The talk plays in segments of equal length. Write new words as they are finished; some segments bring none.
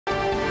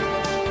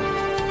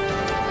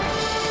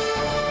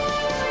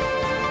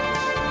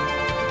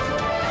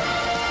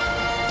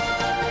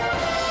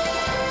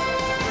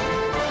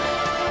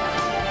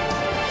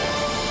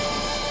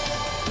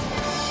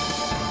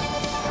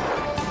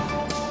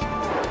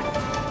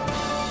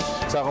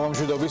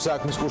საღამომშვიდობის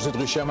საქმის კურსი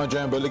დღის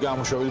შემაჯამებელი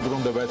გამოშვებით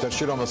ბრუნდება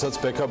ეთერში, რომელსაც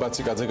ბექა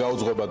ბაციკაძე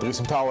გაუძღვება. დღის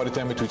მთავარი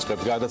თემით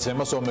ვიწყებთ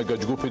გადაცემას ომეგა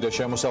ჯგუფი და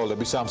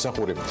შემოსავლების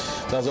სამსახური.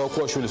 ზაზა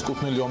ოქუაშვილის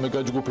კუთვნილი ომეგა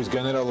ჯგუფის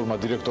გენერალურმა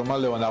დირექტორმა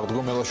ლევან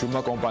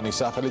აღდგომელაშვილმა კომპანიის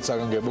სახელით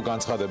საგანგებო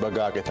განცხადება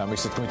გააკეთა.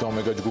 მისი თქმით,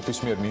 ომეგა ჯგუფის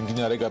მიერ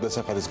მიმდინარე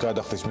გადასახადის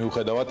გადახდის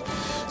მიუხედავად,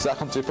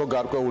 სახელმწიფო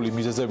გარკვეული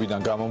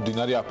მიზეზებიდან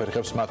გამომდინარე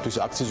აფერხებს მათთვის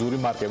აქციზური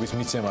მარკების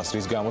მიცემას,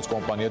 რის გამოც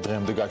კომპანია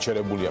დღემდე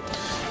გაჩერებულია.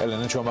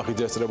 ელენა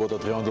ჩომახიძე ესწრებოდა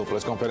დღევანდელ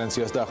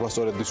პრესკონფერენციას და ახლა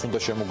სწორედ ის უნდა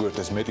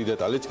შემოგვიერთდეს მეტი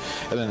დეტალით.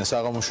 ელენა,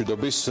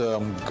 საღამომშვიდობის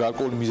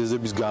გარკვეული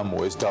მიზეზების გამო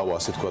ეს დავა,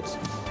 ასე ვთქვათ,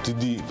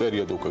 დიდი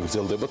პერიოდი უკვე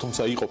გრძელდება,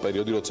 თუმცა იყო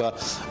პერიოდი, როცა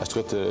ასე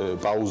ვთქვათ,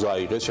 პაუზა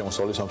აიღეს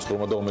შემოსავლის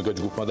სამსახურმა და ომეგა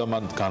ჯგუფმა და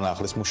მან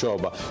განაახლეს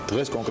მუშაობა.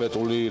 დღეს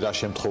კონკრეტული რა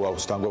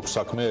შემთხვევას თან გვაქვს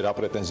საქმე, რა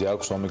პრეტენზია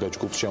აქვს ომეგა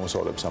ჯგუფს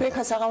შემოსავლების სამსახურს?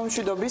 ბექა,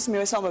 საღამომშვიდობის,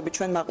 მივესალმებით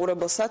ჩვენ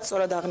მაყურებელსაც,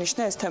 სწორად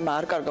აღნიშნე, ეს თემა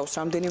არ კარგავს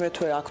რამდენიმე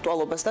თვე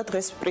აქტუალობას და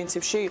დღეს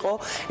პრინციპში იყო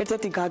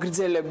ერთ-ერთი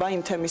გაგრძელება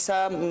იმ თემისა,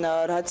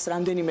 რაც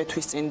რამდენიმე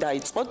თვის წინ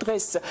დაიწყო.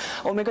 დღეს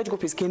ომეგა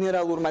ჯგუფის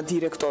გენერალურმა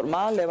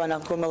დირექტორმა ლევან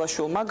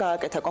აღდგომელაშვილმა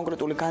გააკეთა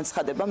კონკრეტული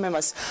განცხადება. მე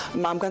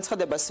ამ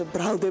განცხადებას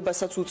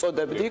ბრალდებასაც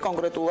უწოდებდი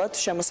კონკრეტულად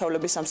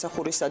შემოსავლების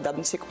სამსახურისა და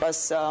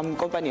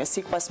კომპანია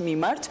სიკპას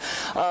მიმართ.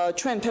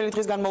 ჩვენ მთელი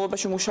დღის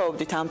განმავლობაში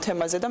მუშაობდით ამ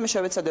თემაზე და მე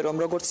შევეცადე, რომ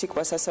როგორც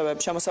სიკპას, ასევე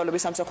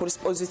შემოსავლების სამსახურის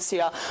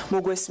პოზიცია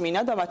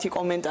მოგვესმინა და მათი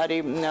კომენტარი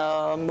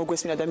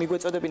მოგვესმინა და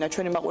მიგვეწოდებინა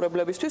ჩვენი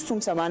მაყურებლებისთვის,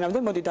 თუმცა მანამდე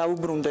მოდი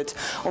დავუბრუნდეთ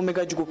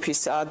ომეგა ჯგუფის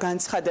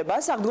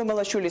განცხადებას.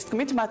 აღდგომელაშვილის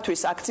თქმით,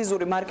 მათთვის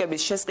აქციზური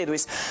მარკების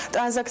შესყიდვის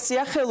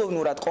ტრანზაქცია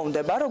ხელოვნურად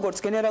ყომდება, როგორც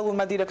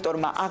გენერალურმა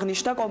დირექტორმა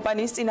აღნიშნა,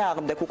 კომპანიის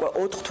წინააღმდეგ უკვე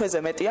 4 თვეზე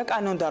მეტია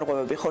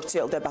კანონდარღვევები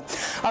ხორციელდება.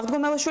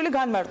 აღდგომელაშვილი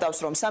განმარტავს,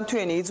 რომ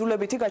სამთვიანი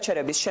იძულებითი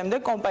გაჩერების შემდეგ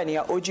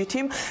კომპანია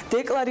ოჯითიმ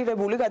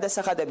დეკლარირებული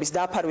გადასახადების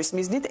დაფარვის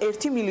მიზნით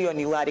 1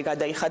 მილიონი ლარი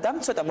გადაიხადა.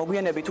 ცოტა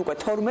მოგვიანებით უკვე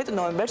 12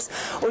 ნოემბერს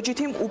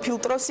ოჯითიმ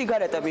უფილტრო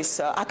სიგარეტების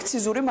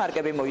აქციზური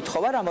მარკები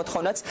მოითხოვა, რა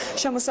მოთხოვნაც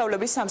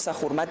შემოსავლების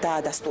სამსახურმა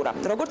დაადასტურა.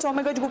 როგორც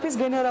ომეგა ჯგუფის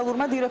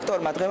გენერალურმა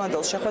დირექტორმა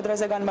დღევანდელ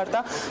შეხვედრაზე განმარტა,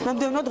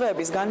 მომდევნო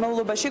დღეების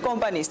განმავლობაში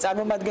კომპანიის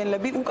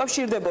წარმომადგენლები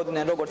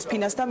უკავშირდებოდნენ როგორც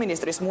ფინანსთა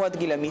მინისტრის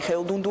მოადგილე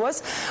მიხეილ დუნდუას,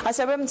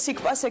 ასევე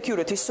სიკპა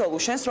Security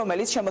Solutions,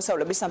 რომელიც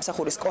შემოსავლების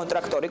სამსახურის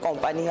კონტრაქტორი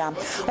კომპანია.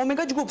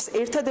 ომეგა ჯგუფს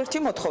ერთადერთი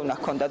მოთხოვნა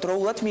ჰქონდა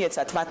დროულად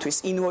მიეცათ მათთვის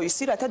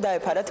ინვოისი, რათა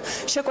დაეფარათ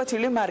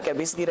შეკვეთილი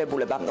მარკების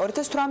ღირებულება.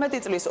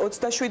 2018 წლის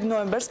 27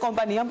 ნოემბერს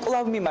კომპანიამ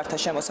კვლავ მიმართა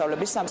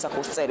შემოსავლების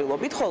სამსახურს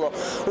წერილობით, ხოლო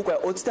უკვე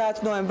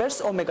 30 ნოემბერს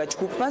ომეგა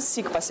ჯგუფმა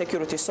სიკპა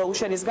Security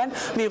Solutions-გან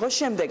მიიღო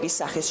შემდეგი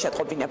სახის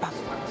შეტყობინება.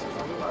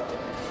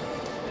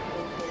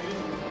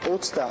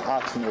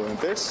 30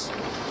 ნოემბერს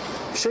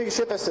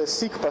შეპესეს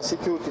სიკპა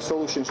Security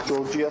Solutions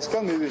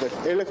ჯორჯიასგან მივიღეთ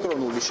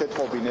ელექტრონული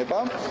შეტყობინება,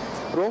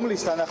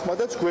 რომლის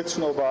თანახმადაც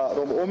გვეცნობა,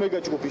 რომ ომეგა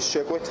ჯგუფის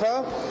შეკვეთა,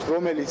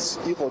 რომელიც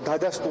იყო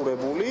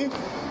დადასტურებული,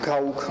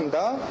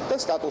 გაუქმდა და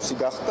სტატუსი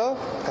გახდა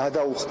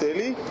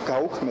გადაუხდელი,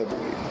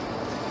 გაუქმებული.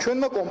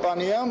 ჩვენმა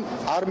კომპანიამ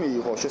არ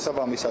მიიღო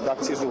შესაბამისად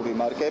აქციზური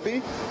მარკები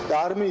და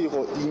არ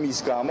მიიღო იმის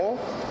გამო,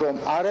 რომ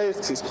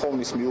არაერთის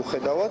თხოვნის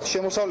მიუხედავად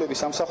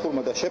შემოსავლების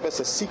სამსახურმა და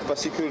შეპესეს სიკპა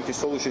Security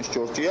Solutions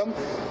ჯორჯიამ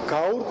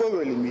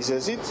გაურკვეველი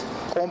მიზეზით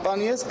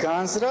კომპანიას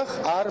განზრახ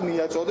არ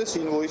მიაწოდეს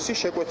ინვოისი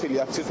შეკვეთილი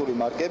აქციზური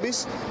მარკების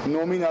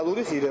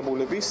ნომინალური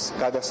ღირებულების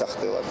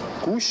გადასახდელად.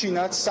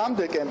 გუშინაც 3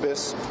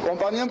 დეკემბერს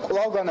კომპანიამ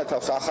კვლავ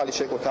განათავს ახალი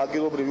შეკვეთა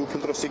ადგილობრივი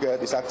უფილტრო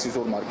სიგარეტის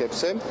აქციზურ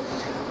მარკებზე.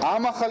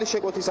 ამ ახალი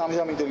შეკვეთის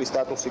ამჟამინდელი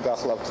სტატუსი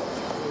გახლავთ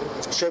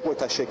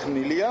შეკვეთა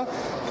შექმნილია,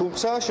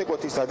 თუმცა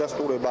შეკვეთის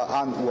დადასტურება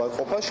ან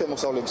უარყოფა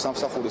შემოსავლების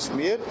სამსახურის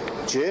მიერ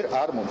ჯერ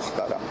არ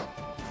მომხდარა.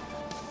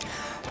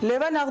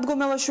 ლევან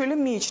აღდგომელაშვილი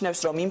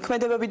მიიჩნევს, რომ იმ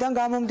ქმედებებიდან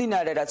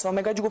გამომდინარე, რაც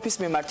ომეგა ჯგუფის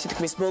მიმართ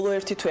თითქმის ბოლო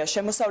 1 თვეა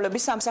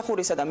შემოსავლების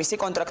სამსახურისა და მისი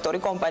კონტრაქტორი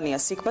კომპანია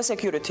სიკპა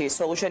Security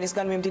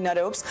Solutions-გან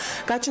მიმდინარეობს,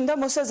 გაჩნდა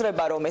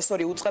მოსაზრება, რომ ეს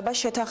ორი უწყება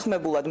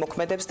შეთანხმებულად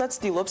მოქმედებს და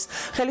ცდილობს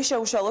ხელი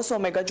შეუშალოს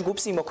ომეგა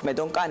ჯგუფს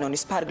იმოქმედონ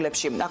კანონის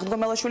ფარგლებში.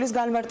 აღდგომელაშვილის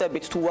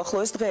განმარტებით, თუ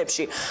უახლოეს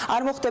დღეებში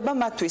არ მოხდება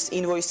მათთვის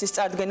ინვოისის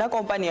წარდგენა,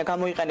 კომპანია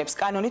გამოიყენებს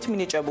კანონით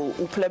მინიჭებულ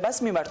უფლებას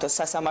მიმართოს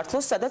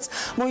სასამართლოს, სადაც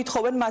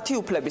მოითხოვენ მათი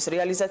უფლების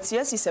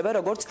რეალიზაციას, ისევე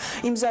როგორც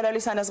იმ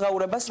ზარალის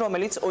ანაზღაურებას,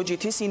 რომელიც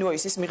ოჯითის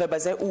ინვოისის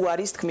მიღებაზე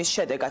უარის თქმის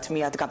შედეგად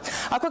მიადგა.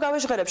 აქვე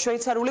გავეჟღერებ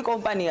შვეიცარიული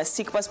კომპანია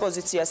სიკპას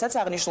პოზიციასაც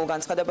აღნიშნულ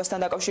განცხადებასთან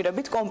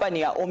დაკავშირებით.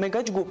 კომპანია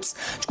ომეგა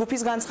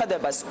ჯგუფის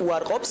განცხადებას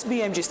უარყოფს.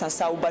 BMG-სთან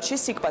საუბარში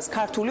სიკპას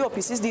ქართული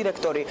ოფისის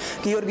დირექტორი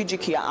გიორგი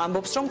ჯიქია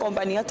ამბობს, რომ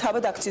კომპანია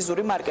თავად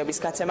აქციზური მარკების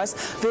გაცემას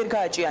ვერ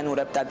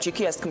გააჭიანურებდა.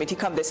 ჯიქიას თქმით,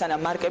 იქამდე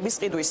სანამ მარკების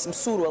ყიდვის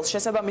მსურველს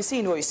შესაბამისი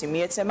ინვოისი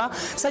მიეცემა,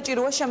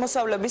 საჭიროა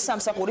შემოსავლების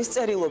სამსახურის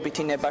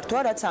წერილობითი ნებართვა,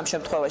 რაც ამ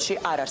შემთხვევაში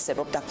არ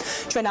არსებობდა.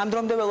 ჩვენ ამ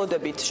დრომდე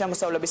ველოდებით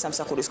შემოსავლების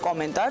სამსახურის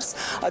კომენტარს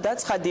და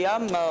ცხადია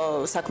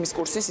საქმის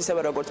კურსის,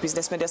 ისევე როგორც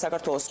ბიზნეს მედია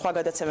საქართველოს სხვა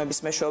გადაცემების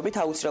მეშვეობით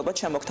აუცილებლად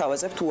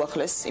შემოგთავაზებთ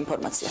უახლეს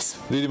ინფორმაციას.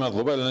 დიდი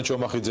მადლობა, ელენა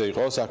ჩომახიძე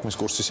იყო საქმის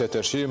კურსის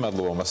ეთერში.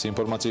 მადლობა მას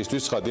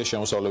ინფორმაციისთვის. ცხადია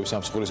შემოსავლების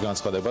სამსახურის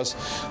განცხადებას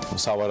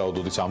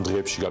სავარაუდოდ ამ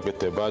დღეებში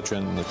გაკეთდება,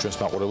 ჩვენს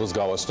მაყურებელს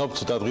გავაცნობთ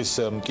და დღის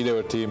კიდევ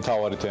ერთი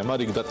მთავარი თემა,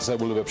 რიგ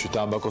დაწესებულებებში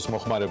თამბაქოს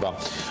მოხმარება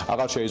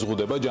აღარ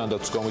შეიზღუდება.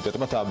 ჯანდაცვის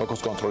კომიტეტმა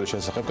თამბაქოს კონტროლის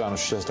შესახებ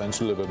კანონში შესაძლებელი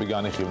ცვლილებები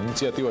განიხილა.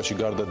 ინიციატივაში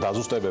გარდა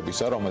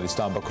დაზუსტებებისა, რომელიც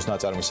თამბაქოს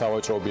ნაწარმის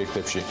სავაჭრო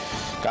ობიექტებში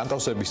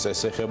განთავსების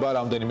წესს ეხება,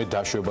 რამდენიმე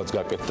დაშვებაც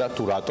გაკეთდა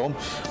თუ რატომ.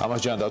 ამას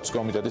ჯანდაცვის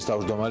კომიტეტის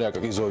თავმჯდომარე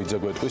აკაკი ზოიძე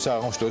გვეტყვის.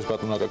 აღმოჩნდა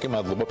ბატონო აკაკი,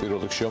 მადლობა პირველ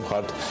რიგში რომ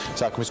ხართ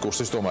საქმის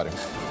კურსის სტუმარი.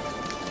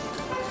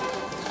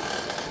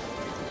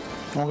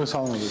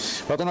 მოგესალმებით.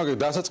 ბატონო,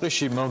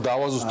 დასაწყისში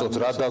დავაზუსტოთ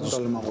რა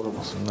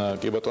დაზუსტდა.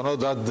 კი ბატონო,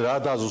 რა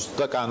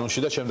დაზუსტდა კანონში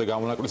და შემდეგ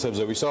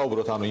გამონაკლისებზე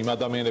ვისაუბროთ, ანუ იმ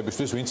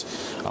ადამიანებისთვის, ვინც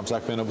ამ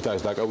საქმიანობით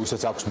არის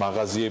დაკავებულსაც აქვს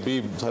მაღაზიები,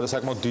 სადაც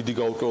საკმაოდ დიდი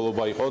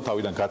გაურკვევლობა იყო,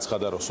 თავიდან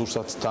გაცხადა, რომ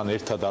სურსათთან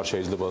ერთად არ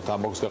შეიძლება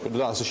თამბაქოს გაყიდვა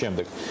და ასე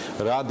შემდეგ.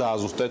 რა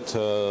დააზუსტეთ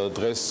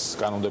დღეს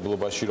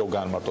კანონმდებლობაში, რომ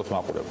განმარტოთ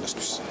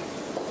მაყურებლისთვის?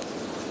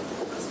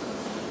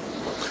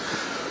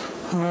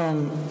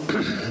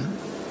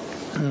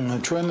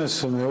 ჩვენ ეს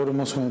მეორე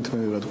მოსმენით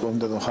მივიღეთ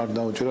კომიტეტმა ხარ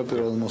დაუჭირა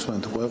პირველ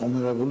მოსმენით უკვე იყო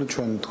მიღებული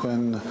ჩვენ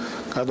თქვენ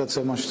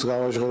გადაცემაშიც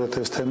გავაჟღერეთ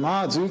ეს თემა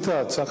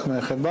ძირითადად საქმე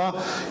ეხება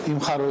იმ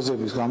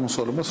ხარვეზების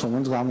გამოსვლებას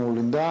რომელიც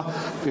გამოვლინდა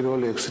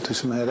პირველი 6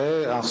 თვის მერე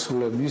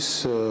ახსულების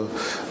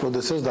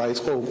როდესაც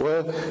დაიწყო უკვე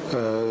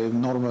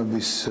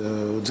ნორმების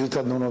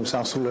ძირითადად ნორმების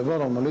ახსულება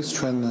რომელიც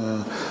ჩვენ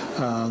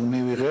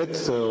მივიღეთ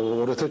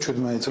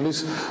 2017 წლის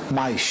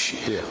მაისში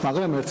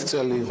მაგრამ ერთი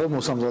წელი იყო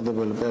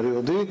მოსამზადებელი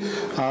პერიოდი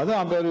და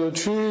ამ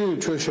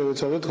პერიოდში ჩვენ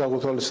შევეცადეთ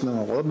გაგვეთვალისწინა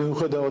ყველა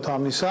მიუხედავად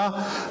ამისა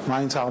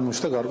მაინც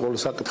აღმოჩნდა გარკვეული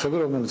საკითხები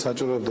რომელიც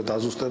საჭიროებდა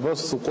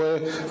დაზუსტებას უკვე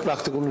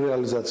პრაქტიკული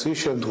რეალიზაციის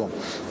შემდგომ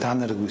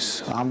დანერგვის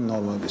ამ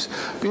ნორმების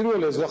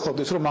პირველი ეს გახლავთ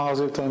ის რომ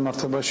მაღაზიებთან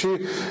მიმართებაში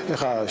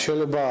ეხლა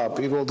შეიძლება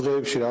პირველ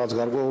დღეებში რაღაც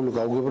გარკვეული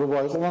გაუგებრობა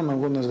იყო მაგრამ მე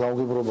მგონი ეს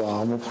გაუგებრობა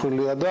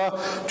აღმოფხვრილია და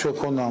ჩვენ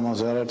ქონდა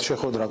ამაზე არაერთი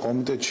შეხვედრა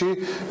კომიტეტში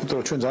იმიტომ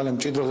რომ ჩვენ ძალიან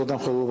მჭიდრო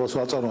ზედამხედველობას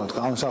ვაწარმოებთ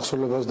კანონის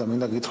ახსნილებას და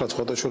მინდა გითხრათ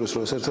სხვათა შორის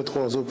რომ ეს ერთ-ერთი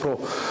ყველაზე უფრო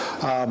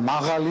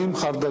მაღალი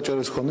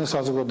მხარდაჭერის ქონდა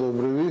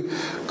საზოგადოებრივი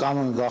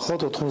კანონი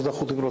გახლავთ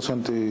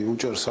 85%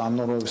 უჭერს ამ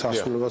ნორმების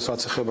ასრულებას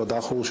რაც ეხება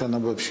დაახლოებულ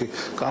შენობებში,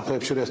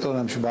 კაფეებში,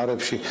 რესტორნებში,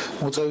 ბარებში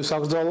მოწევის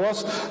აკრძალვას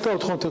და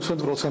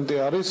 96%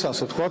 არის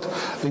ასე ვთქვათ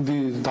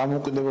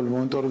დამოუკიდებელი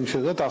მონიტორინგის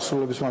შედეგად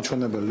ასრულების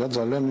მაჩვენებელი და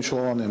ძალიან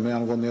მნიშვნელოვანია მე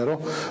არ მგონია რომ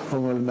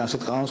რომელიმე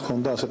ასეთ კანონს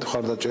ქონდა ასეთი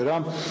მხარდაჭერა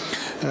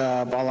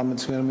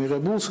პარლამენტის მიერ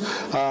მიღებულს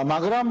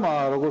მაგრამ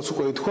როგორც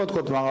უკვე ითქვა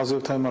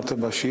მაღაზიებთან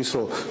მიმართებაში ის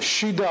რომ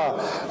შიდა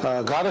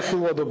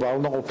გარეხილვადობა არ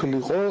უნდა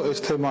ყოფილიყო ეს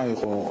თემა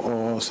იყო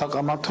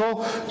საკამათო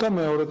და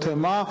მეორე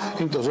თემა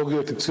იმიტომ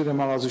ზოგიერთი მცირე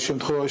მაღაზიის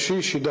შემთხვევაში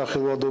შიდა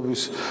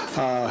ხილვადობის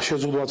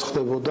შეზღუდვაც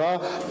ხდებოდა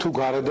თუ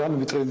გარედან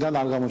ვიტრინიდან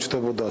არ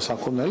გამოჩნდებოდა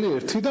საქონელი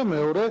ერთი და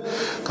მეორე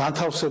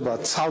განთავსება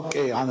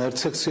ცალკე ან ერთ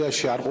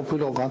სექციაში არ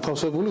ყოფილიყო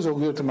განთავსებული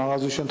ზოგიერთი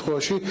მაღაზიის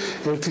შემთხვევაში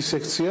ერთი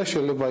სექცია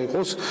შეიძლება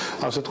იყოს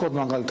ასე ვთქვათ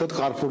მაგალითად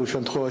კარფურის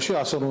შემთხვევაში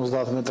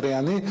 150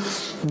 მეტრიანი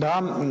და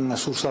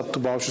სურსათ თუ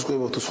ბავშვის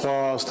კვება თუ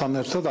სხვასთან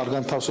ერთად არ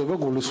განთავსება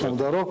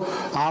გულისხმობდა რომ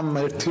ამ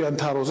ერთიან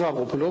თაროზე არ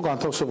ყოფილიყო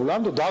განთავსებული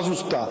ამიტომ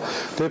დაზუსტდა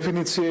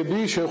დეფინიციები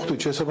შევხვდით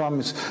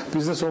შესაბამის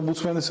ბიზნეს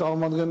ომბუდსმენის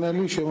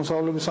წარმომადგენელი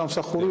შემოსავლების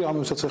სამსახური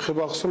ამისაც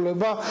ეხება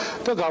ახსულება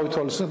და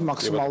გავითვალისწინეთ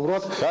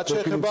მაქსიმალურად რაც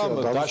ეხება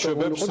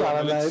დაშვებებს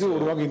არანაირი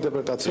ურვაგ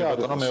ინტერპრეტაცია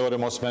არ ბატონო მეორე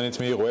მოსმენით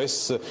მიიღო ეს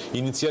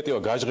ინიციატივა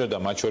გაჟღერდა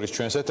მათ შორის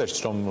ჩვენს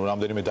ეთერში რომ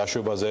რამდენიმე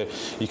დაშვებაზე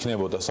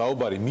იქნებოდა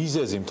საუბარი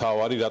მიზეზი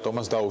მთავარი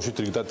რატომაც დაუშვით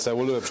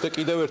რიგდაწესებულებებში და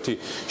კიდევ ერთი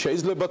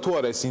შეიძლება თუ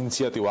არა ეს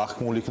ინიციატივა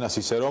ახმული იქნას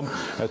ისე რომ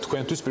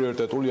თქვენთვის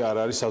პრიორიტეტული არ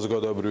არის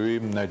საზოგადოებრივი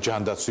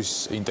ჯანდაცვის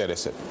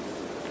ინტერესები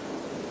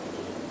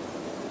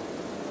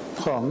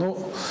ხო ნუ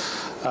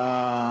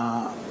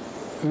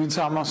ვინც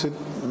ამას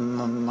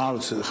არ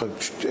ვიცი ხო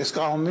ეს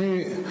კანონი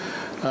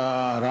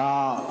რა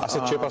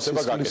ასეთ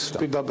შეფასება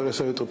გაკეთდა პირდაპირ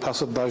ესე ვიტყვი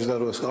ფასად დაждდა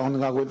რომ ეს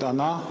კანონი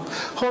გაგვეტანა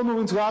ხო ნუ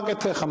ვინც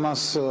გააკეთა ხა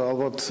მას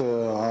ალბათ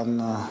ან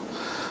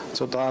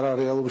ცოტა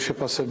არარეალური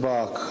შეფასება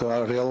აქვს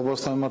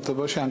რეალობასთან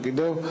მიმართებაში ან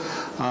კიდევ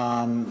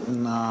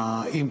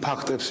იმ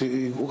ფაქტებს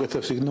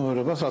უკეთებს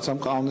იგნორირებას რაც ამ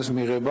კანონის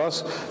მიღებას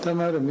და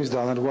მე მის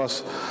დანერგვას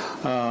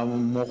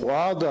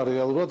მოყვა და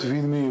რეალურად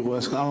ვინ მიიღო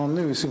ეს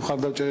კანონი ვისი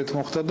მხარდაჭერით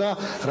მოხდა და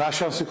რა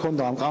შანსი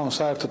ქონდა ამ კანონს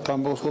საერთოდ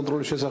თამბაქოს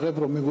კონტროლის შესახებ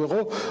რომ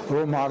მიგვეღო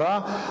რომ არა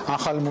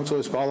ახალი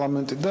მოწვევის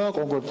პარლამენტი და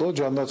კონკრეტულად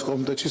ჯანდაცვის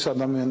კომიტეტის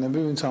ადამიანები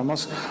ვინც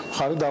ამას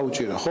მხარი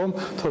დაუჭირა ხომ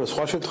თორე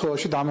სხვა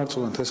შემთხვევაში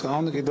დამერწმუნეთ ეს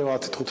კანონი კიდევ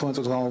 10-15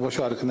 წლის განმავლობაში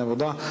არ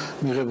იქნებოდა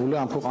მიღებული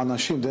ამ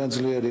ქვეყანაში იმდენად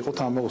ძლიერი იყო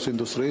თამბაქოს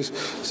ინდუსტრიის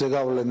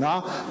ზეგავლენა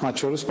მათ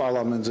შორის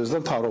პარლამენტზეც და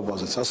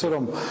მთავრობაზეც ასე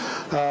რომ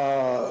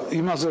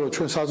იმაზე რომ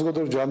ჩვენ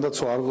საზოგადოებრივ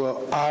ჯანდაცვა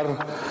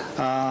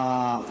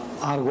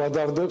არ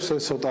გვადარდებს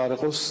ეს ცოტა არ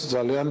იყოს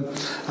ძალიან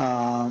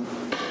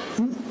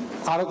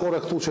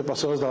არაკორექტულ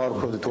შეფასებას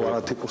დავარქვევდი თუ არა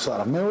ტიპურს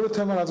არა მეორე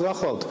თემა რაც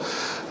გახლავთ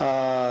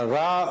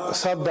რა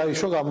სად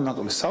დაიშვა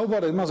გამონაკლისი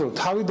საუბარი იმაზე რომ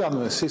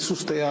თავიდანვე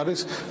სისუსტე არის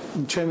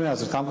ჩემი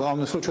აზრით ამ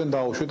კანონის რომ ჩვენ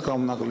დაუშვით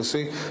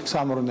გამონაკლისი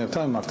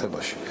სამორინეებთან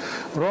მიმართებაში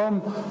რომ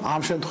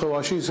ამ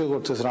შემთხვევაში ისე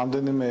როგორც ეს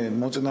რამდენიმე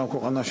მოწინავე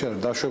ქვეყანაში არის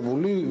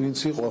დაშვებული ვინც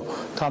იყო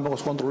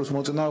თამბაქოს კონტროლის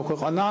მოწინავე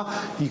ქვეყანა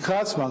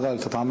იქაც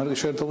მაგალითად ამერიკის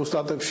შეერთებულ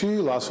შტატებში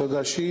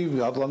ლას-ვეგასში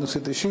ატლანტიკ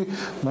სიტიში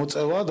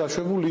მოწევა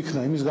დაშვებული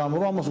იქნა იმის გამო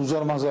რომ ამას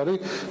უზარმაზარი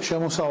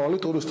შემოსავალი შემოსავალი,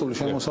 ტურისტული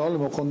შემოსავალი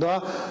მოხდა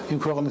იმ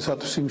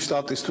ქვეყნისათვის, იმ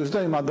შტატისთვის და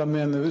იმ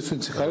ადამიანების,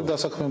 ვინც იქ არის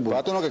დასაქმებული.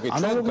 ბატონო გეკი,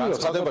 ჩვენ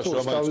განცხადებაში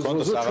რომელიც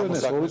კონდა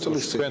საღამოს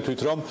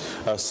თქვით რომ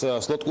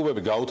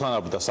სლოტ-კლუბები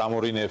გაუთანაბრდა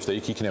სამორინეებს და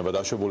იქ იქნება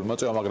დაშვებული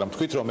მოწვევა, მაგრამ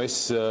თქვით რომ ეს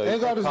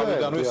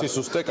თავიდანვე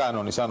სისუსტე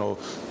კანონის, ანუ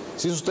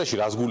სისუსტეში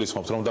რას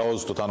გულისხმობთ რომ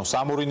დავაზუსტოთ, ანუ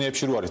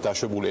სამორინეებში რო არის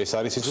დაშვებული, ეს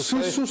არის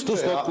სისუსტე თუ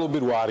სლოტ-კლუბი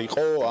რო არ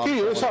იყო? კი,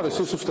 ეს არის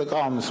სისუსტე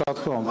კანონის, რა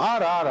თქმა უნდა.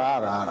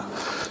 არა.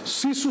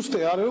 სისუსტე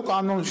არის რომ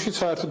კანონში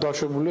საერთოდ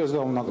დაშვებული ეს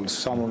გაუნაკლისი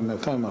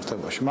სამორინეებთან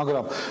მიმართებაში,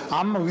 მაგრამ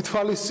ამ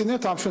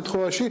ვითვალისწინებთ ამ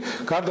შემთხვევაში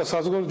გარდა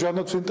საზოგადო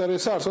ჯანდაცვის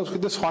ინტერესზე არსებობს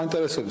კიდევ სხვა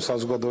ინტერესები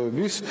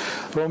საზოგადოების,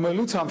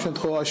 რომელიც ამ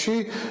შემთხვევაში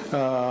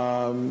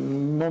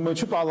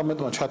მომენტში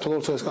პარლამენტმა ჩათვალა,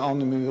 როცა ეს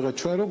კანონი მივიღეთ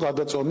ჩვენ, რომ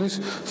გადაწონის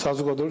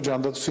საზოგადო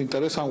ჯანდაცვის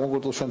ინტერესს ამ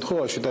კონკრეტულ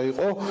შემთხვევაში და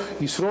იყო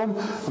ის, რომ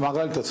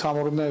მაგალითად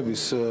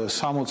სამორინეების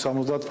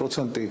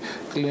 60-70%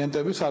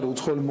 კლიენტების არის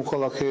უცხოელი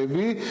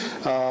მოქალაქეები,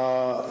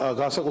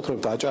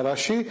 განსაკუთრებით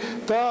აჭარაში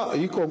და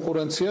იქ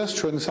კონკურენციას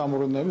ჩვენი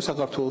სამორინეები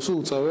საქართველოს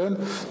უწევენ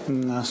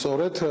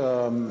სწორედ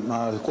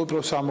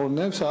კვიპროს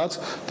სამორინეებს, სადაც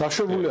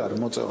დაშვებული არის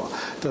მოწევა.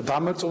 და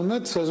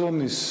დამერწმუნეთ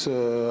სეზონის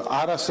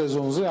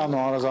არასეზონზე, ანუ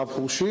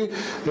არაზაფხულში,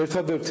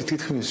 ერთადერთი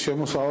თითქმის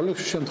შემოსავალი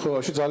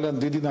შემთხვევაში ძალიან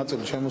დიდი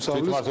ნაწილი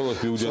შემოსავლის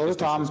სწორედ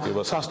ამ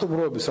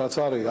სასტუმროების, რაც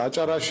არის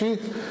აჭარაში,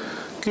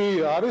 კი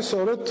არის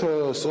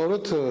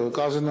სწორედ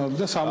კაზინოები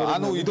და სამორინეები.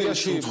 ანუ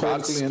იდეაში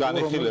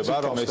განიხილება,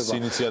 რომ ეს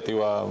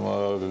ინიციატივა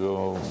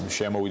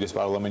შემოვიდეს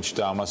პარლამენტში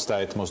და ამას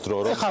დაეთმოს დრო,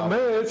 რომ ეხლა მე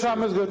ერთ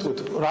რამეს გეტყვით,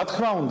 რა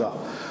თქმა უნდა.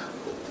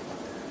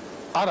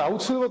 არა,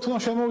 აუცილებლად უნდა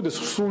შემოვიდეს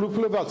სრული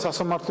უფლება აქვს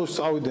სასამართლოში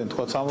წავიდნენ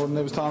თქვა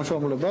სამორინეების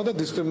თანამშრომლობა და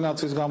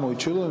დისკრიმინაციის გამო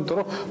იჩილო, იმიტომ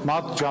რომ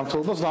მათ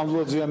ჯანმრთელობას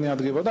ნამდვილად ზიანი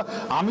ადგება და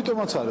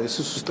ამიტომაც არის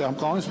ეს სისტემა ამ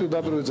კანონის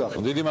პირდაპირ ვიძახი.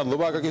 დიდი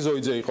მადლობა აკაკი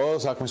ზოიძე იყო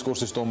საქმის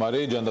კურსის სტუმარი,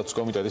 ჯანდაცვის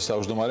კომიტეტის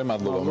თავმჯდომარე,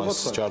 მადლობა მას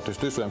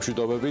ჩართვისთვის,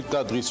 ვემშვიდობებით და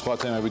დღის სხვა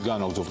თემებით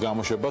განვაგრძობთ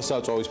გამოშვება,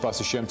 საწვავის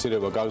ფასის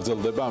შემცირება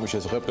გაგრძელდება, ამის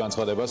შესახებ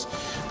განცხადებას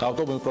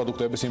ავტომობილ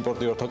პროდუქტების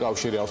იმპორტიორთა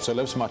კავშირი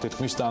ავრცელებს, მათი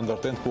თქმის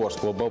სტანდარტ and poor's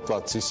global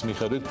platform-ის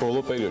მიხედვით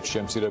ბოლო პერიოდში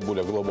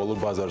შემცირებულია გლობალურ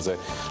ბაზარზე.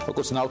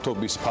 როგორც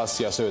ნავთობის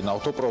ფასი, ასევე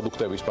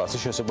ნავთობპროდუქტების ფასი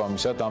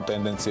შესაბამისად ამ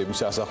ტენდენციების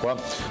ასახვა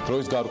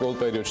დროის გარკვეულ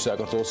პერიოდში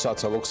საქართველოს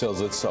საცალო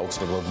ქსელზეც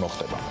აუცილებლად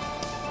მოხდება.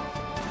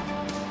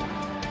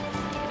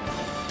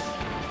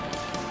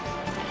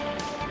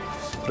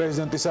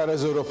 პრეზიდენტის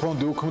არეზერვო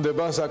ფონდი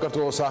უქმდება,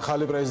 საქართველოს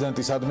ახალი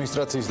პრეზიდენტის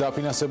ადმინისტრაციის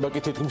დაფინანსება კი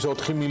თითქმის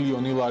 4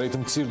 მილიონი ლარით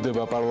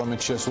მცირდება.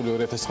 პარლამენტში შესული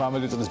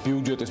 2019 წლის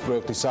ბიუჯეტის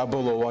პროექტის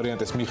საბოლოო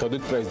ვარიანტის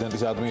მიხედვით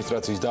პრეზიდენტის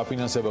ადმინისტრაციის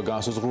დაფინანსება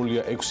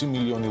განსაზღვრულია 6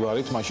 მილიონი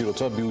ლარით, მაშინ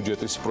როცა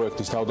ბიუჯეტის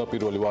პროექტის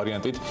თავდაპირველი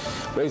ვარიანტით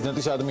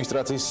პრეზიდენტის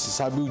ადმინისტრაციის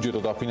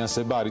საბიუჯეტო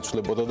დაფინანსება არ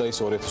იცვლებოდა და ის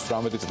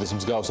 2018 წლის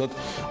მსგავსად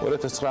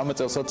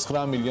 2019 წელსაც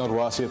 9 მილიონ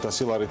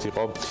 800.000 ლარით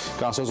იყო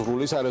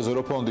განსაზღვრული.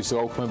 არეზერვო ფონდის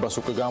გაუქმებას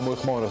უკვე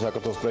გამოეხმაურა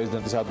საქართველოს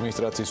პრეზიდენტის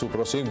ადმინისტრაციის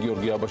უფროსი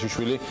გიორგი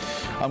აბაშიშვილი.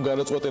 ამ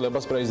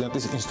გადაწყვეტილებას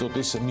პრეზიდენტის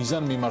ინსტიტუტის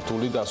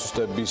მიზანმიმართული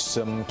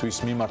დასუსტებისთვის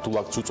მიმართულ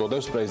აქტს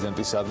უწოდებს.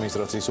 პრეზიდენტის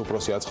ადმინისტრაციის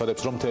უფროსი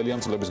აცხადებს, რომ მთელი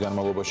ამ წლების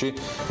განმავლობაში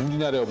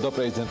მიმდინარეობდა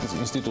პრეზიდენტის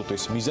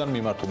ინსტიტუტის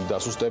მიზანმიმართული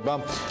დასუსტება.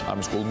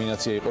 ამის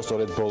კულმინაცია იყო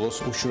სწორედ ბოლოს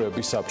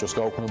უშუალოების საბჭოს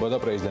გაუქმება და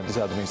პრეზიდენტის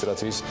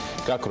ადმინისტრაციის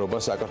გაქრობა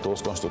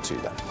საქართველოს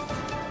კონსტიტუციიდან.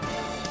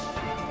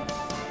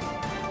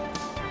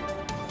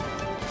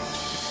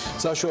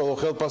 საშუალო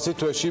ხელფასი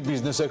თვეში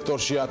ბიზნეს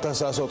სექტორში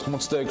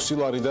 1186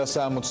 ლარი და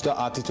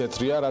 70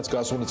 თეთრია, რაც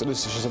გასული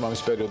წლის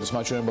შესაბამის პერიოდის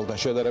მაჩვენებელთან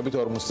შედარებით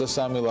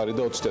 53 ლარი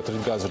და 20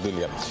 თეთრით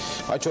გაზრდილია.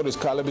 მათ შორის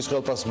ქალების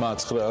ხელფასმა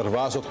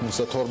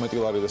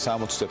 892 ლარი და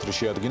 60 თეთრი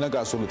შეადგინა,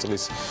 გასული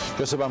წლის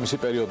შესაბამისი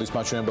პერიოდის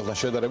მაჩვენებელთან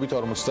შედარებით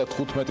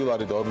 55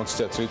 ლარი და 40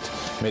 თეთრით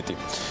მეტი.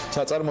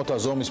 საწარმოთა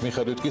ზომის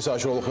მიხედვით კი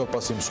საშუალო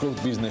ხელფასი მსხვილ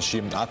ბიზნესში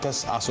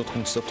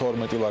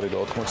 1192 ლარი და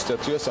 80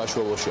 თეთრია,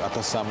 საშუალოში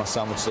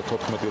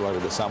 1374 ლარი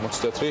და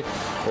 60 თეთრი,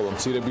 ხოლო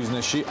მცირე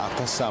ბიზნესში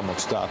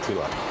 1070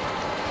 ლარი.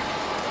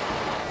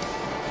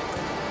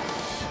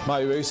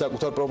 MyWay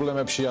საკუთარ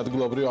პრობლემებში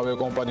ადგილობრივ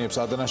ავიაკომპანიებს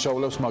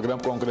ადანაშაულებს, მაგრამ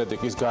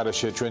კონკრეტიკის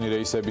გარეშე ჩვენი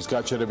რეისების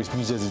გაჩერების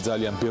მიზეზი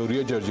ძალიან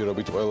ბევრია.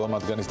 ჯერჯერობით ყველა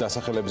მათგანის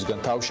დასახელებისგან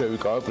თავ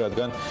შევიკავებ,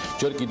 რადგან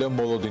ჯერ კიდევ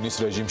მოლოდინის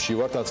რეჟიმში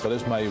ვართ,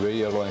 აცხადებს MyWay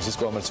Airlines-ის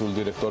კომერციული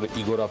დირექტორი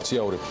იგორ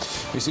აფციაური.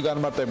 მისი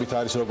განმარტებით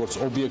არის როგორც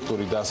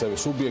ობიექტური და ასევე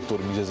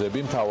სუბიექტური მიზეზები,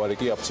 მთავარი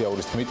კი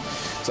აფციაურის თქმით,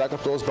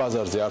 საქართველოს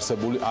ბაზარზე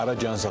არსებული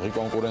არაჯანსაღი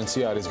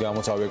კონკურენცია არის,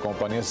 გამოც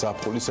ავიაკომპანიას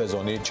ზაფხული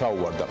სეზონი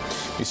ჩაუვარდა.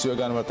 ისივე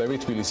განმარტებით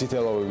თბილისი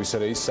თელ-ავივის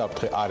რეისს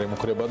საფრთხე არ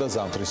ემუქრება და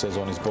ზამთრის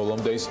სეზონის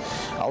ბოლომდე ის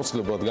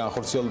აუცილებლად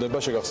განხორციელდება.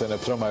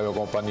 შეგახსენებთ, რომ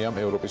ავიაკომპანიამ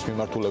ევროპის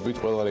მიმართულებით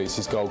ყველა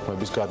რეისის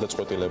გაუქმების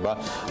გადაწყვეტილება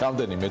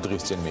რამდენიმე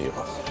დღის წინ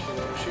მიიღო.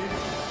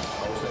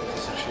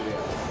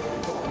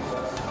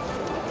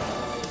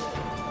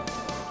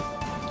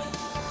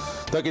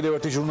 და კიდევ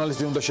ერთი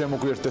ჟურნალისტი უნდა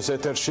შემოგვიერთდეს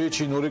ეთერში.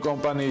 ჩინური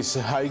კომპანიის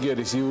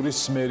ჰაიგერის იურის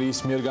მერიის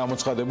მიერ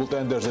გამოცხადებულ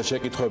ტენდერზე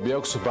შეკითხვები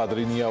აქვს.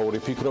 ბადრინიაური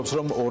ფიქრობს,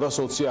 რომ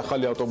 220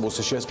 ახალი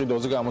ავტობუსის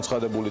შესყიდვაზე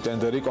გამოცხადებული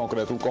ტენდერი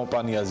კონკრეტულ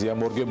კომპანიაზეა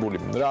მორგებული.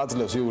 რა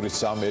აძლევს იურის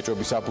სამი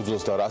ეჭვების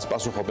საფუძველს და რას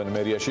პასუხობენ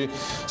მერიაში?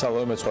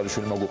 სალომე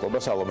მეცხვარიშვილი მოგვიყვება.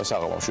 სალომე,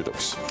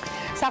 საღამომშვიდობის.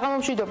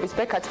 საღამომშვიდობის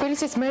ბექა.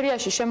 თბილისის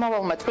მერიაში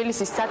შემავალმა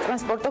თბილისის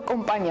სატრანსპორტო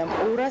კომპანიამ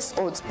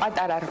 220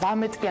 პატარა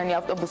 18-მეტრიანი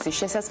ავტობუსის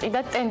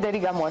შესასყიდად ტენდერი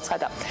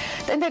გამოაცხადა.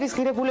 ტენდერის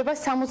ღირებულება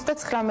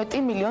 79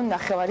 მილიონ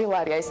ნახევარი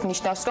ლარია. ეს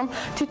ნიშნავს, რომ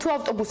თითო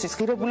ავტობუსის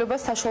ღირებულება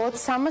საშუალოდ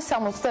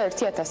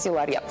 361,000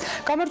 ლარია.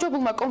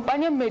 გამარჯვებულმა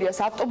კომპანიამ მერიას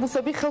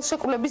ავტობუსები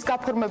ხელშეკრულების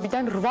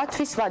გაფორმებიდან 8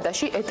 თვის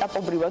ვადაში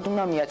ეტაპობრივად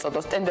უნდა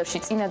მიაწოდოს. ტენდერში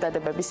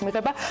წინადადებების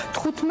მიღება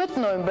 15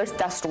 ნოემბერს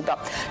დასრულდა.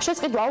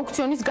 შესყიდვა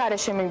აუქციონის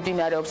გარეშე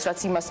მიმდინარეობს, რაც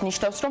იმას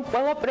ნიშნავს, რომ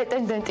ყველა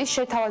პრეტენდენტის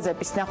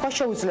შეთავაზების ნახვა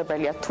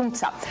შეუძლებელია.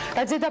 თუმცა,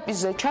 რაც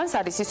ზედაპირზე ჩანს,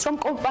 არის ის, რომ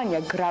კომპანია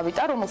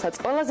გრავიტა, რომელსაც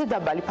ყველაზე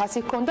დაბალი ფასი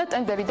ჰქონდა,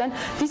 ტენდერიდან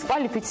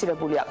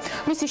დისკვალიფიცირებულია.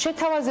 მისი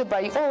შეთავაზება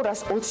იყო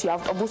 220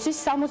 ავტობუსის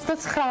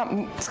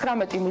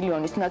 79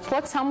 მილიონის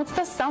ნაცვლად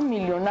 63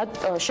 მილიონად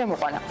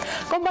შემოყვანა.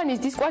 კომპანიის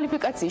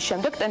დისკვალიფიკაციის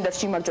შემდეგ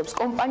ტენდერში იმარჯვებს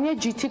კომპანია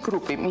GT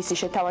Group-ი. მისი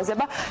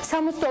შეთავაზება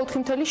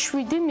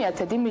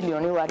 64,7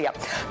 მილიონი ლარია.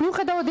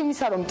 მიუხედავად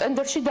იმისა, რომ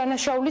ტენდერში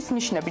დანაშაულის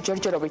ნიშნები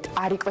ჯერჯერობით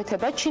არ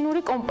იკვეთება,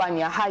 ჩინური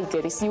კომპანია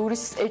ჰაიგერის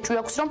იურის ეჭვი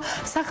აქვს, რომ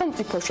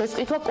სახელმწიფო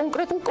შესყიდვა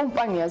კონკრეტულ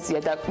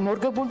კომპანიაზეა და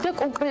მორგებული და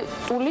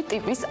კონკრეტული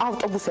ტიპის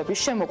ავტობუსების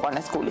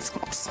შემოყვანას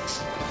გულისხმობს.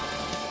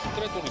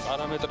 კონკრეტული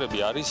პარამეტრები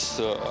არის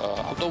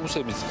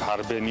ავტობუსების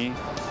გარბენი,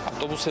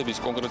 ავტობუსების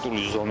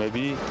კონკრეტული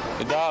ზომები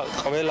და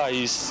ყველა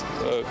ის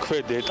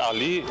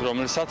ქვედეტალი,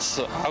 რომელსაც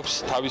აქვს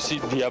თავისი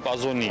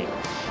დიაპაზონი.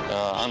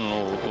 ანუ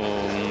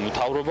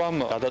მთავრობამ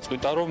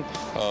გადაწყვიტა, რომ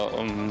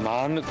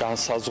მან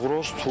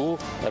განსაზღვროს თუ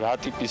რა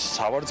ტიპის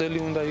სავარძელი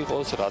უნდა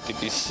იყოს, რა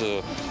ტიპის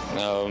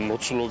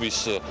მოცულობის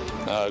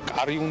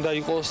კარი უნდა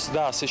იყოს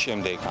და ასე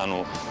შემდეგ. ანუ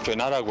ჩვენ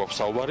არა გვაქვს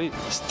საუბარი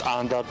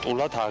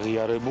სტანდარტულად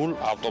აღიარებულ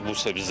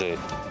ავტობუსებზე.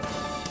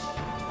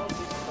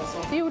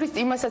 იურისტი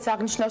იმასაც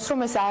აღნიშნავს, რომ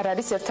ეს არ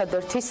არის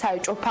ერთადერთი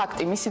საეჭვო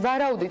ფაქტი. მისი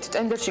ვარაუდით,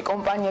 ტენდერში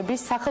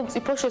კომპანიების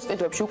სახელმწიფო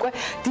შესყიდვებში უკვე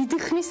დიდი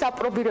ხნის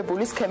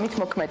აპრობირებული სქემით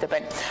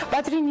მოქმედებენ.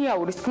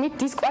 ბადრინიაურის თქმით,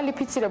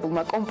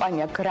 დისკვალიფიცირებულმა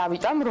კომპანია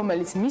გრავიტამ,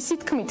 რომელიც მისი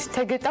თქმით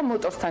თეგეტა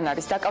მოტორთან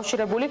არის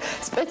დაკავშირებული,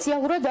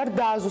 სპეციალურად არ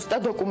დააზუსტა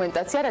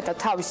დოკუმენტაცია, რათა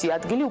თავისი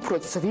ადგილი უფრო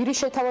ძვირი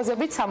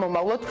შეთავაზებით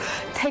სამომავლოდ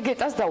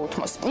თეგეტას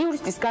დაუთმოს.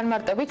 იურისტის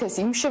განმარტებით, ეს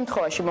იმ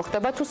შემთხვევაში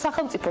მოხდება, თუ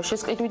სახელმწიფო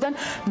შესყიდვიდან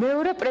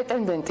მეორე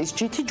პრეტენდენტის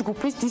GT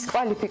ჯგუფის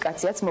დისკვალიფიკაცია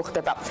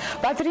მოხდება.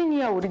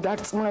 ბადრინიაური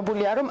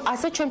დარწმუნებულია, რომ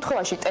ასეთ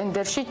შემთხვევაში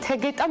ტენდერში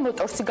თეგეტა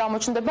მოტორსი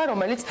გამოჩნდება,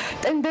 რომელიც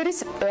ტენდერის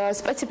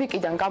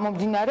სპეციფიკიდან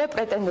გამომდინარე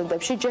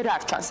პრეტენდენტებში ჯერ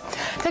არ ჩანს.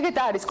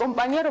 თეგეტა არის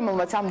კომპანია,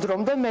 რომელმაც ამ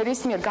დრომდე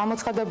მერის მიერ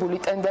გამოცხადებული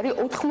ტენდერი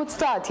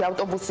 90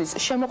 ავტობუსის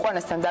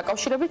შემოყვანასთან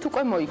დაკავშირებით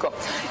უკვე მოიგო.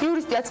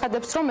 იურისტი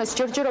აცხადებს, რომ ეს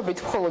ჯერჯერობით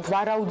მხოლოდ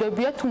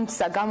ვარაუდებია,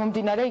 თუმცა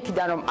გამომდინარე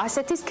იქიდან, რომ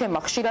ასეთი სქემა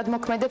ხშირად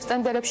მოქმედებს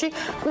ტენდერებში,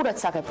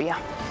 ყურადსაღებია.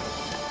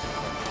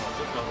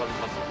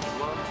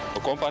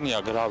 კომპანია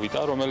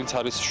გრავიტა, რომელიც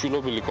არის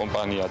შვილობილი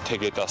კომპანია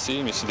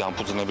თეგეტასი, მისი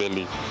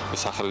დამფუძნებელი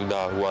სახელი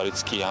და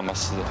უარიც კი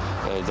ამას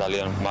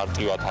ძალიან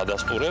მარტივად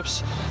ადასტურებს.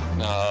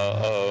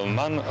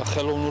 მან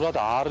ხელოვნურად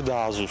არ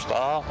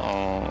დააზუსტა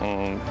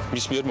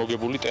მის მიერ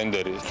მოგებული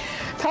ტენდერი.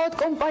 თავად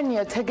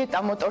კომპანია თეგეტა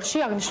მოტორში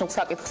აღნიშნულ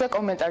საკითხზე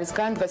კომენტარის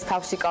განდღეს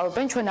თავს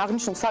იკავებენ. ჩვენ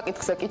აღნიშნულ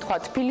საკითხზე კითხვა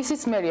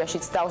თბილისის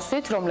მერიაშიც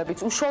დავსვით, რომლებიც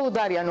უშუალოდ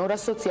არიან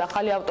 220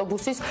 ახალი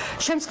ავტობუსის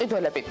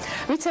შემსყიდველები.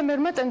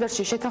 ვიცე-მერმა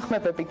ტენდერში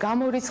შეთანხმებები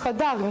გამორიცხა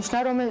და აღნიშნა,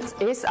 რომ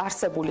ეს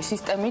არსებული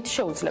სისტემით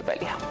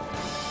შეუძლებელია.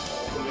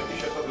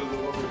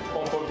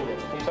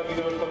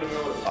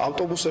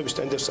 ავტობუსების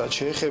ტენდერსაც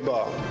შეეხება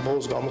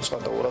ბოლოს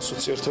გამოცხადა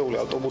 220 ერთეული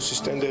ავტობუსის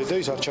ტენდერი და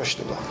ის არ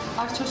ჩაშლება.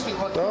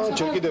 და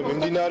ჯერ კიდევ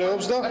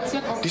მიმდინარეობს და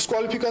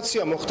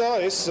დისკვალიფიკაცია მოხდა,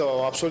 ეს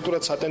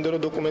აბსოლუტურად სატენდერო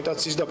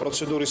დოკუმენტაციის და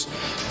პროცედურის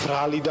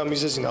ბრალი და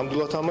მიზეზი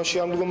ნამდვილად ამაში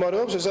არ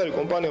მდგომარეობს. ეს არის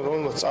კომპანია,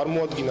 რომელმაც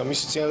წარმოადგინა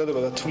მისი წინადადება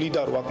და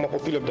თვლიდა, რომ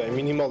აკმაყოფილებდა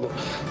მინიმალურ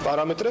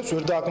პარამეტრებს,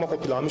 ვერ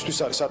დააკმაყოფილა. ამისთვის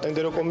არის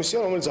სატენდერო კომისია,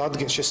 რომელიც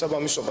ადგენს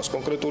შესაბამისობას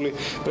კონკრეტული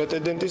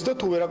პრეტენდენტის და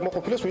თუ ვერ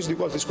აკმაყოფილებს, მის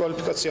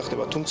დისკვალიფიკაცია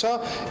ხდება. თუმცა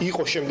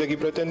იყო შემდეგი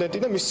პრეტენდენტი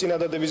და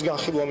წინადადების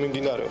განხილვა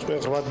მიმდინარეობს. მე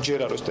 8 ჯერ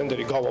არის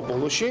ტენდერი გავა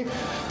ბოლოში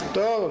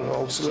და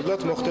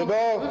აუცილებლად მოხდება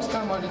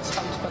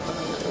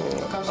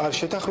არ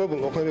შეთანხმებულ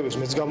მოქმედებს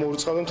მეც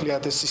გამორიცხავ და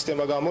მთლიანად ეს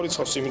სისტემა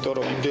გამორიცხავს, იმიტომ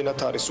რომ იმდენად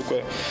არის უკვე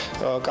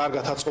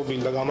კარგად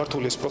აწყობილი და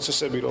გამართული ეს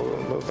პროცესები, რომ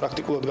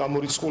პრაქტიკულად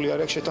გამორიცხული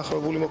არის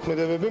შეთანხმებული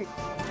მოქმედებები.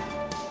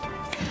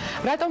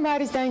 რატომ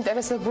არის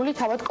დაინტერესებული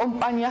თავად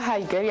კომპანია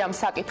ჰაიგერი ამ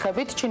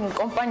საკითხებით? ჩინურ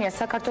კომპანიას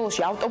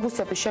საქართველოში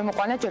ავტობუსების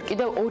შემოყვანა ჯერ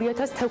კიდევ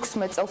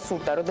 2016 წელს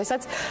სურდა,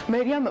 როდესაც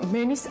მერიამ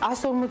მენის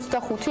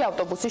 155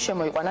 ავტობუსი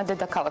შემოიყვანა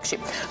დედაქალაქში.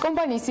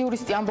 კომპანიის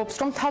იურისტი ამბობს,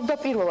 რომ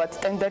თავდაპირველად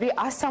ტენდერი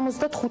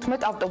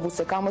 175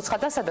 ავტობუსზე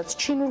გამოცხადა, სადაც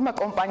ჩინურმა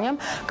კომპანიამ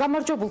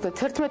გამარჯვებულზე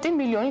 11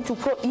 მილიონით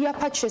უფრო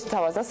იაფად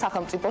შესთავაზა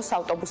სახელმწიფოს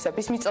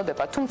ავტობუსების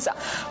მიწოდება, თუმცა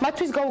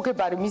მათთვის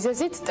გაუგებარი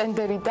მიზეზით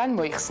ტენდერიდან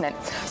მოიხსნენ.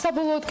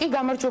 საბოლოოდ კი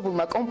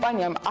გამარჯვებულმა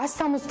კომპანიამ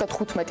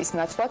 175-ის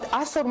ნაცვლად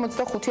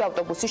 145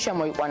 ავტობუსი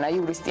შემოიყვანა.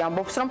 იურისტი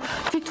ამბობს, რომ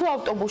თითო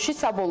ავტობუსში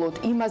საბოლოოდ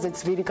იმაზე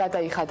ძვირი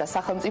გადაიხადა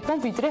სახელმწიფომ,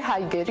 ვიდრე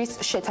ჰაიგერის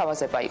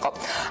შეთავაზება იყო.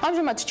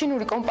 ამჟამად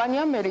ჩინური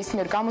კომპანია მერის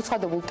მიერ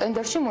გამოცხადებულ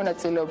ტენდერში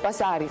მონაწილეობას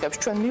არ იღებს.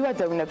 ჩვენ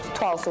მივადევნებთ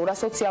თვალს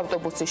 220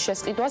 ავტობუსის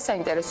შესყიდვა,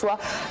 საინტერესოა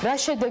რა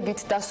შედეგით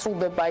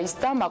დასრულდება ის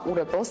და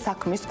მაყურებელს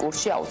საქმის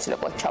კურსში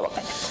აუცილებლად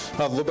ჩავაყენებთ.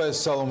 მადლობა, ეს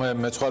სალომე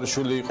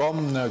მეცხვარიშვილი იყო.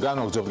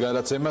 განვაგრძობთ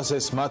გადაცემას,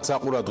 ეს მათ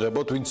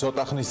საყურადღებოთ, ვინც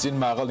ცოტა ხნის წინ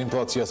მაღალ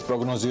ინფლაციას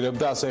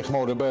პროგნოზირებდა, ასე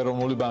ეხმაურება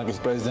ეროვნული ბანკის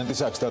პრეზიდენტის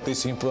აკსტატის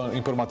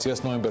ინფორმაციას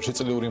ნოემბერში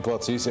წლიური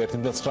ინფლაციის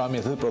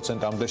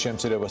 1.9%-მდე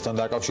შემცირებასთან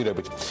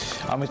დაკავშირებით.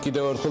 ამით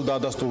კიდევ ერთხელ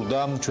დადასტურდა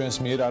ჩვენს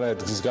მიერ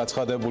არაერთგზის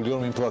გაცხადებული,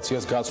 რომ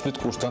ინფლაციას გაცვლით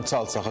კურსთან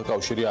ცალსახა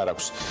კავშირი არ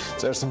აქვს.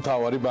 წერს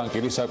მთავარი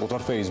ბანკირი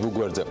საკუთარ Facebook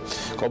გვერდზე.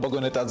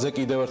 კობაგონეტაძე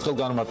კიდევ ერთხელ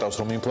განმარტავს,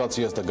 რომ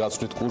ინფლაციას და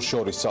გაცვლით კურს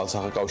შორის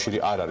ცალსახა კავშირი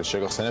არ არის.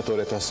 შეგახსენებთ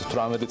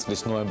 2018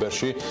 წლის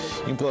ნოემბერში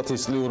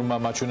ინფლაციის წლიურმა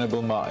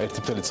მაჩვენებელმა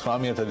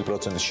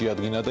 1.9%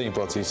 შეადგინა და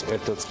ინფლაციის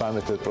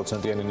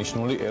 1.9%-იანი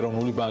ნიშნული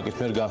ეროვნული ბანკის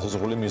მიერ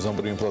განსაზღვრული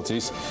მიზნობრივი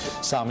ინფლაციის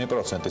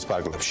 3%-ის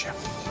ფარგლებშია.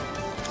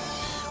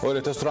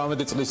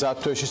 2018 წლის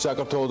 10 თვეში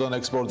საქართველოსთან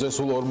ექსპორტზე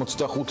სულ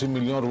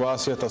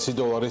 45.800.000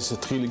 დოლარის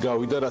თხილი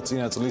გავიდა, რაც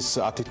წინა წლის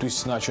 10 თვის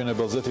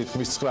ნაჩვენებელზე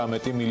თითქმის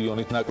 19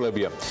 მილიონით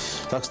ნაკლებია.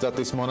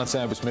 აკსტატის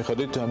მონაცემების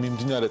მიხედვით,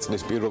 მიმდინარე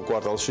წლის პირველ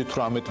კვარტალში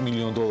 18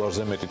 მილიონ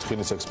დოლარზე მეტი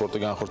თხილის ექსპორტი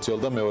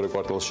განხორციელდა, მეორე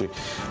კვარტალში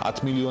 10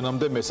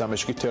 მილიონამდე,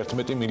 მესამეში კი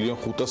 11 მილიონ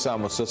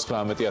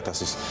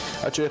 579.000-ის.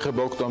 რაც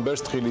შეეხება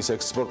ოქტომბერს, თხილის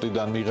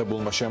ექსპორტიდან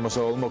მიღებულმა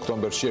შემოსავალმა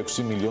ოქტომბერში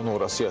 6 მილიონ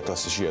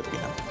 200.000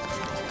 შეადგინა.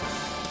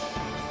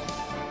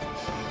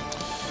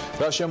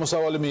 რა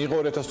შემოსავალი მიიღო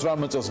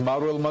 2018 წელს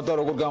მარველმა და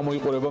როგორ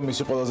გამოიყურება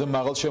მისი ყველაზე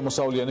მაღალ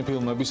შემოსავლიანი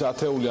ფილმების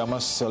ათეული,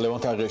 ამას ლევან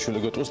თაღიაშვილი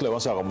გეტყვის.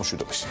 ლევან,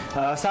 საღამომშვიდობის.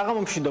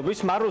 საღამომშვიდობის.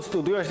 მარველ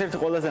სტუდიო ერთ-ერთი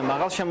ყველაზე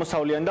მაღალ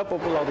შემოსავლიანი და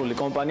პოპულარული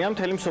კომპანია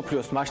მთელი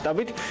მსოფლიოს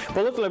მასშტაბით.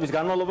 ბოლო წლების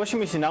განმავლობაში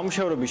მისი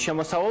ნამუშევრების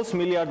შემოსავალს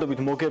მილიარდობით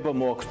მოგება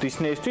მოაქვს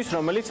დისნეისთვის,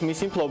 რომელიც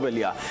მისი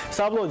მფლობელია.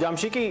 საბოლოო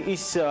ჯამში კი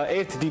ის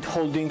ერთ დიდ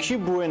ჰოლდინგში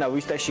ბუენა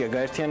ვისტაშია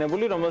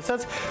გაერთიანებული,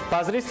 რომელსაც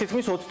ბაზრის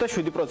თითქმის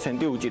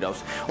 27% უჭირავს.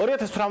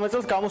 2018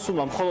 წელს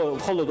გამოსულმა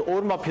მხოლოდ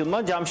ორმა ფილმმა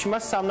ჯამში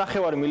მას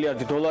 3.5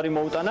 მილიარდი დოლარი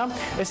მოუტანა.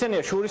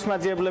 ესენია შურის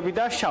მაძიებლები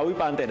და შავი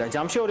პანტერა.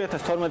 ჯამში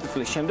 2012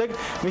 წლის შემდეგ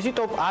მისი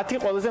ტოპ 10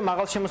 ყველაზე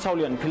მაღალ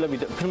შემოსავლიანი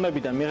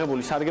ფილმებიდან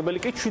მიღებული სარგებელი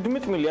კი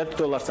 17 მილიარდ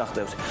დოლარს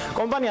აღწევს.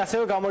 კომპანია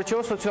ასევე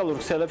გამორჩევა სოციალურ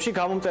ქსელებში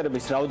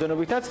გამომწერების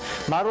რაოდენობითაც.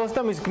 მარველს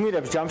და მის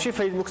გმირებს ჯამში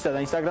Facebook-სა და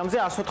Instagram-ზე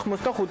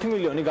 185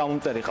 მილიონი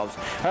გამომწერი ყავს.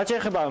 რაც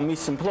შეეხება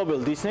მის მფლობელ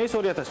Disney-ს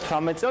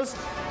 2018 წელს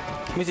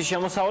მისი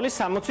შემოსავალი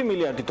 60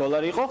 მილიარდი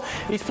დოლარი იყო.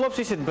 ის ფლობს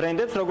ისეთ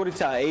ბრენდებს,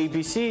 როგორიცაა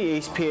ABC,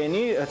 ESPN,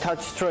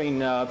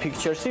 Touchstone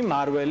Pictures,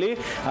 Marvel,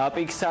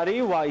 Pixar,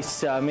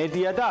 Vice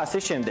Media და ასე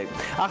შემდეგ.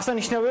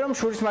 აღსანიშნავია, რომ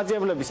შურის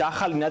მაძიებლების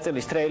ახალი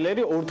ნაწილის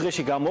ტრეილერი 2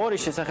 დღეში გამოვა,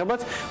 რის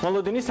შესახებაც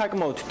მოლოდინი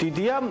საკმაოდ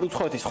დიდია,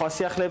 უცხოეთის სხვა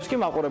სიახლეებს კი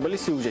მაყურებელი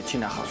სიუჟეტში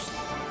ნახავს.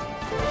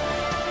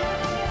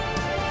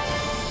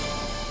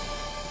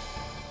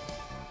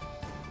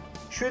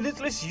 შვიდი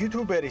წლის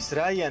იუთუბერის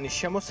რაიანის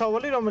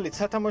შემოსავალი, რომელიც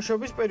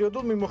სათამაშოების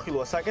პერიოდულ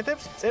მიმოხილვას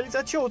აკეთებს,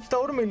 წელიწადში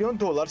 22 მილიონ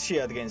დოლარს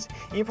შეადგენს.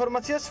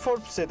 ინფორმაციას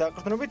Forbes-ზე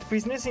დაყრდნობით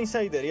Business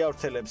Insider-ი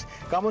ავრცელებს.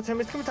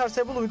 გამოცემის თქმით,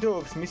 არსებულ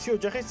ვიდეოებს მისი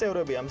ოჯახის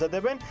წევრები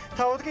ამზადებენ,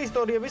 თავად კი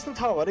ისტორიების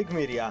მთავარი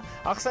გმირია.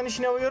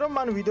 აღსანიშნავია, რომ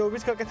მან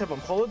ვიდეოების გაკეთება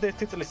მხოლოდ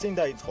 1 წლის წინ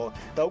დაიწყო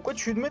და უკვე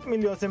 17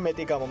 მილიონზე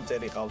მეტი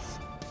გამომწერი ყავს.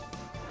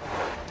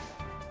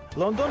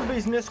 London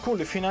Business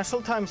School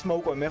Financial Times-მა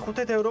უკვე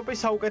მეხუთედ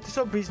ევროპის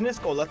საუკეთესო ბიზნეს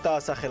სკოლად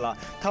დაასახელა.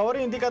 მთავარი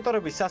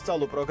ინდიკატორების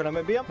სასწავლო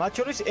პროგრამებია, მათ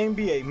შორის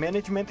MBA,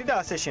 მენეჯმენტი და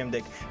ასე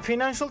შემდეგ.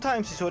 Financial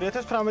Times-ის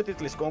 2018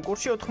 წლის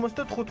კონკურსში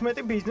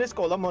 95 ბიზნეს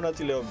სკოლა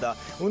მონაწილეობდა.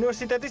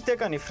 უნივერსიტეტის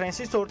დეკანი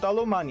ფრენსის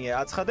ორტალო მანია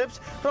აცხადებს,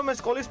 რომ ეს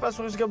სკოლის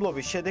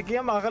პასუხისმგებლობის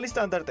შედეგია მაღალი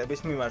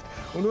სტანდარტების მიმართ.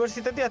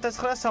 უნივერსიტეტი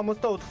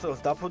 1964 წელს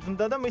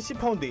დაფუძნდა და მისი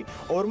ფონდი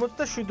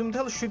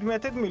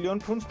 47.7 მილიონ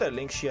ფუნტ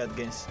სტერლინგს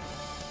შეადგენს.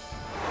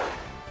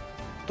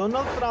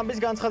 Donald Trump-ის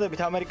განცხადებით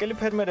ამერიკელი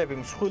ფერმერები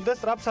მსხვილ და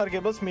სწრაფ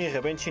სარგებელს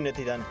მიიღებენ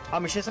ჩინეთიდან.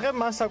 ამის შესახებ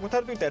მან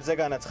საკუთარ Twitter-ზე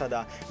განაცხადა.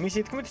 მისი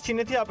თქმით,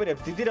 ჩინეთი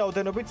აპირებს დიდი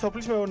რაოდენობით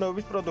სოფლის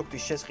მეურნეობის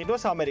პროდუქტის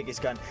შესყიდვას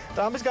ამერიკისგან.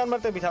 ტრამპის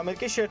განმარტებით,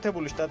 ამერიკის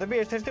შეერთებული შტატები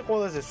ერთ-ერთი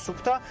ყველაზე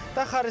სუფთა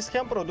და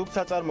ხარისხიან პროდუქტს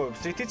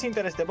აწარმოებს, რითიც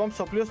ინტერესდება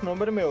მსოფლიოს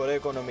ნომერ მეორე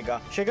ეკონომიკა.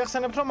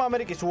 შეგახსენებთ, რომ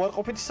ამერიკის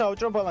უარყოფითი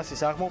საოჯრო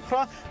ბალანსის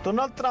აღმოფხვრა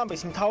Donald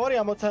Trump-ის მთავარი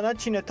ამოცანა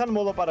ჩინეთთან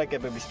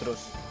მოლაპარაკებების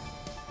დროს.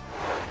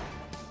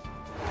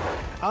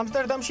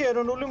 ამსტერდამში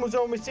ეროვნული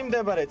მუზეუმის წინ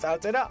მდებარე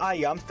წარწერა აი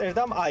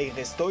ამსტერდამ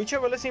აიღეს. Deutsche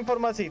Welle-ს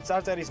ინფორმაციით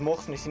წარწერის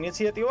მოხსნის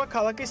ინიციატივა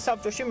ქალაქის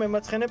საბჭოში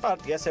მემარცხენე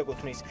პარტიას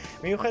ეკუთვნის.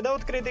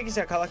 მიუხედავად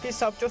კრიტიკისა, ქალაქის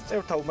საბჭოს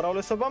წევრთა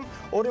უმრავლესობამ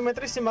 2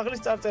 მეტრის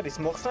სიმაღლის წარწერის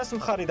მოხსნას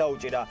მხარი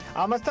დაუჭირა.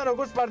 ამასთან,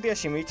 როგორც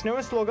პარტიაში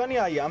მიიჩნევენ, სლოგანი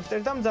აი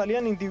ამსტერდამ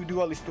ძალიან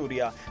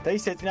ინდივიდუალისტურია და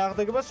ის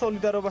ეწინააღმდეგება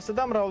სოლიდარობასა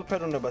და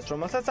მრავალფეროვნებას,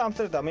 რომელსაც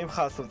ამსტერდამი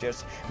მხარს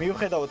უჭერს.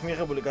 მიუხედავად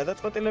მიღებული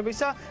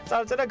გადაწყვეტილებისა,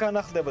 წარწერა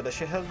განახლდება და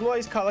შესაძლოა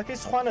ის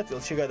ქალაქის სხვა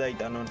ნაწილში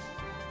გადაიტანონ.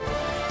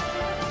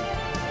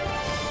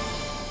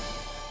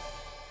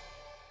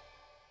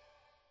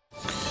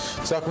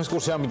 საქმის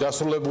კურსი ამით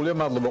დასრულებულია.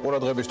 მადლობა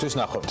ყურადღებისთვის,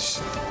 ნახვამდის.